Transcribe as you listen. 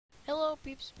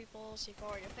peeps, people, see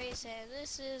for your face, and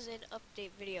this is an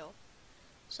update video.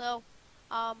 So,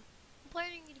 I'm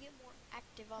planning to get more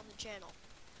active on the channel.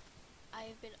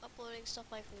 I've been uploading stuff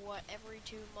like, every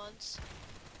 2 months?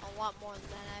 A lot more than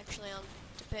that, actually,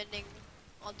 depending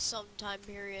on some time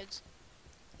periods.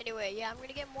 Anyway, yeah, I'm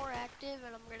gonna get more active,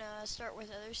 and I'm gonna start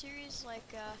with other series, like,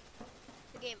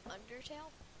 the game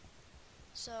Undertale.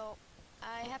 So,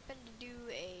 I happened to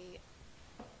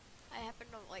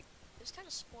it was kind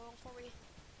of spoiled for me,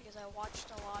 because I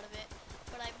watched a lot of it,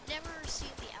 but I've never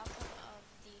seen the outcome of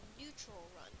the neutral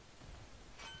run,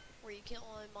 where you kill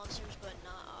only monsters but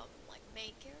not, like,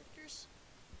 main characters.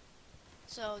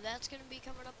 So that's gonna be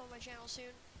coming up on my channel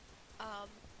soon.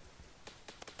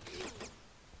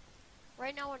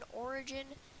 Right now in Origin,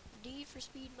 Need for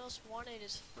Speed Most Wanted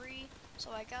is free,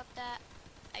 so I got that.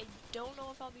 I don't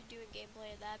know if I'll be doing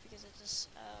gameplay of that because it's just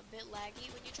a bit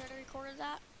laggy when you try to record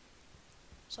that.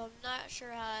 So I'm not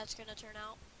sure how that's gonna turn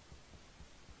out.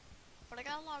 But I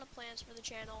got a lot of plans for the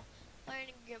channel,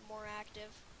 planning to get more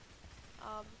active.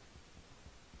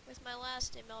 With my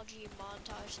last MLG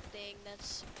montage thing,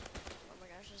 that's, oh my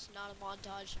gosh, it's not a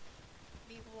montage.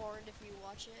 Be warned if you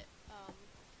watch it.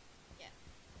 Yeah.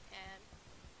 And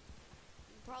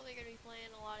I'm probably gonna be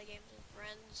playing a lot of games with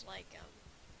friends, like,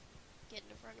 getting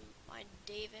a friend of mine,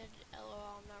 David,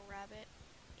 LOL, not Rabbit,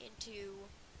 into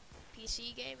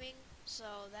PC gaming.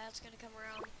 So that's gonna come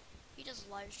around. He does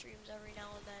live streams every now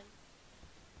and then.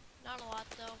 Not a lot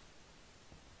though.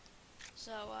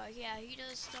 So yeah, he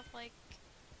does stuff like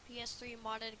PS3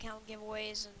 modded account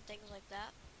giveaways and things like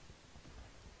that.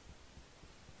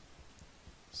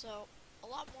 So a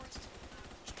lot more stuff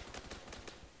on the channel.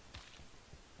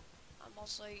 I'm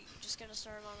also just gonna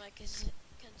start on a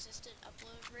consistent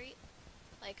upload rate,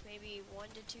 like maybe 1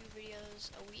 to 2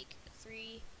 videos a week,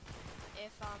 3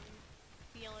 if I'm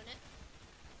feeling it.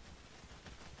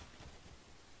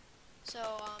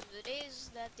 So, the days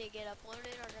that they get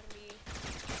uploaded are gonna be,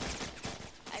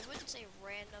 I wouldn't say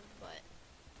random, but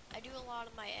I do a lot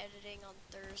of my editing on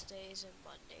Thursdays and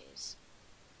Mondays,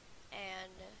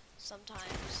 and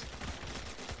sometimes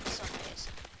Sundays.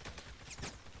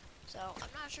 So,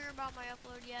 I'm not sure about my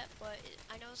upload yet, but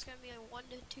I know it's gonna be like 1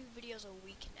 to 2 videos a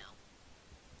week now.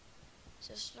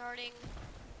 So starting,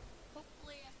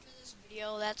 hopefully after this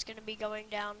video, that's gonna be going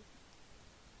down.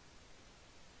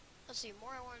 Let's see,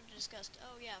 more I wanted to discuss.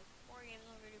 Oh yeah, more games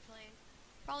I'm going to be playing.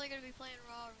 Probably going to be playing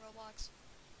Raw and Roblox.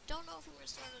 Don't know if I'm going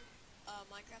to start a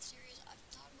Minecraft series. I've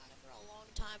thought about it for a long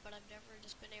time, but I've never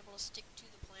just been able to stick to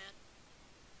the plan.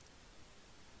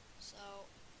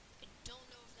 So, I don't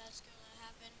know if that's going to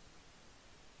happen.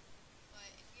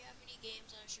 But if you have any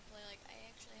games that I should play, like, I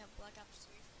actually have Black Ops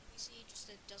 3 for the PC,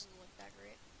 just it doesn't look that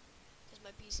great. Because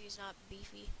my PC is not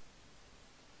beefy.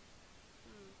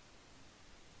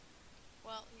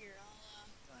 Well, here, I'll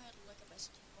go ahead and look at my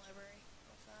Steam library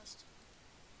real fast.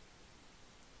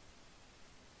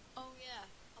 Oh yeah,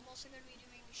 I'm also going to be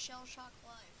doing Shell Shock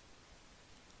Live.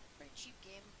 Pretty cheap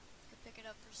game. You can pick it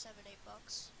up for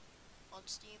 $7-8 on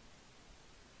Steam.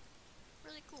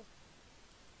 Really cool.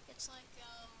 It's like,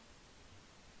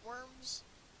 Worms,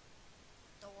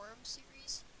 the Worm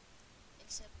series,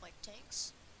 except like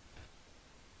tanks.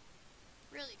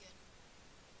 Really good.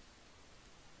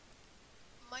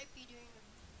 Might be doing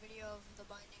a video of The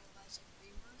Binding of Isaac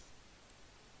Rebirth.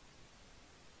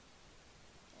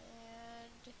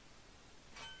 And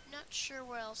not sure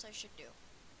what else I should do.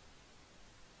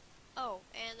 Oh,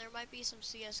 and there might be some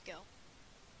CSGO.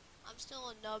 I'm still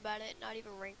a nub at it, not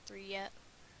even rank 3 yet.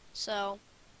 So,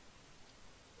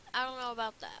 I don't know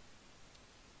about that.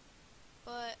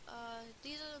 But,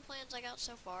 these are the plans I got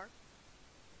so far.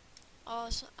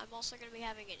 Also, I'm also going to be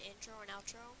having an intro and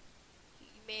outro.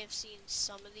 You may have seen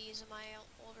some of these in my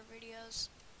older videos,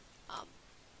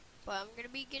 but I'm going to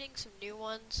be getting some new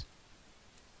ones.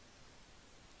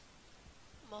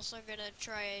 I'm also going to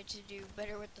try to do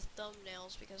better with the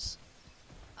thumbnails because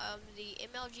the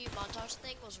MLG montage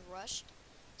thing was rushed,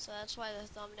 so that's why the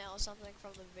thumbnail is something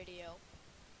from the video.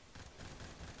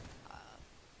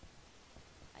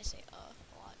 I say a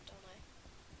lot, don't I?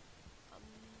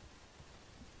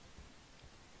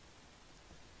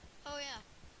 Oh yeah,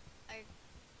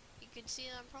 you can see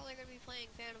that I'm probably going to be playing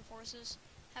Phantom Forces.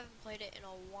 Haven't played it in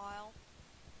a while.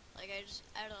 Like, I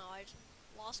don't know, I just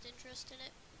lost interest in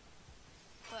it.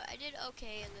 But I did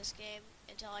okay in this game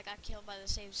until I got killed by the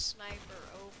same sniper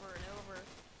over and over.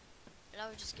 And I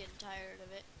was just getting tired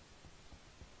of it.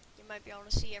 You might be able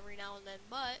to see every now and then,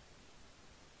 but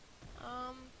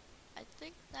I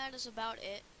think that is about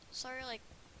it. Sorry, like,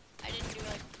 I didn't do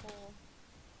like a full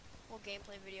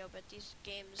gameplay video, but these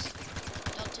games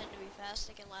don't tend to be fast.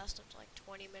 They can last up to like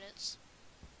 20 minutes.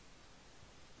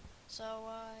 So,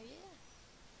 yeah.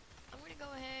 I'm gonna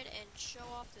go ahead and show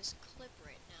off this clip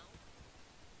right now.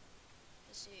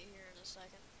 You'll see it here in a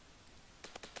second.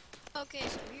 Okay,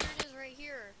 so here it is right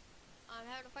here. I'm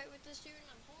having a fight with this dude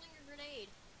and I'm holding a grenade.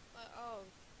 But, oh,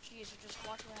 jeez, just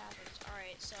watch what happens.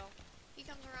 Alright, so, he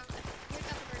comes around, I pick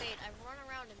up a grenade, I run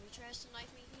around him, he tries to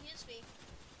knife me, he hits me.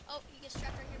 Oh, he gets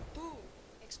trapped right here, boom!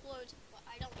 Explodes, but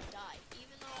I don't die,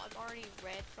 even though I'm already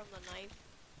red from the knife.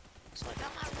 So like,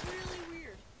 I'm not really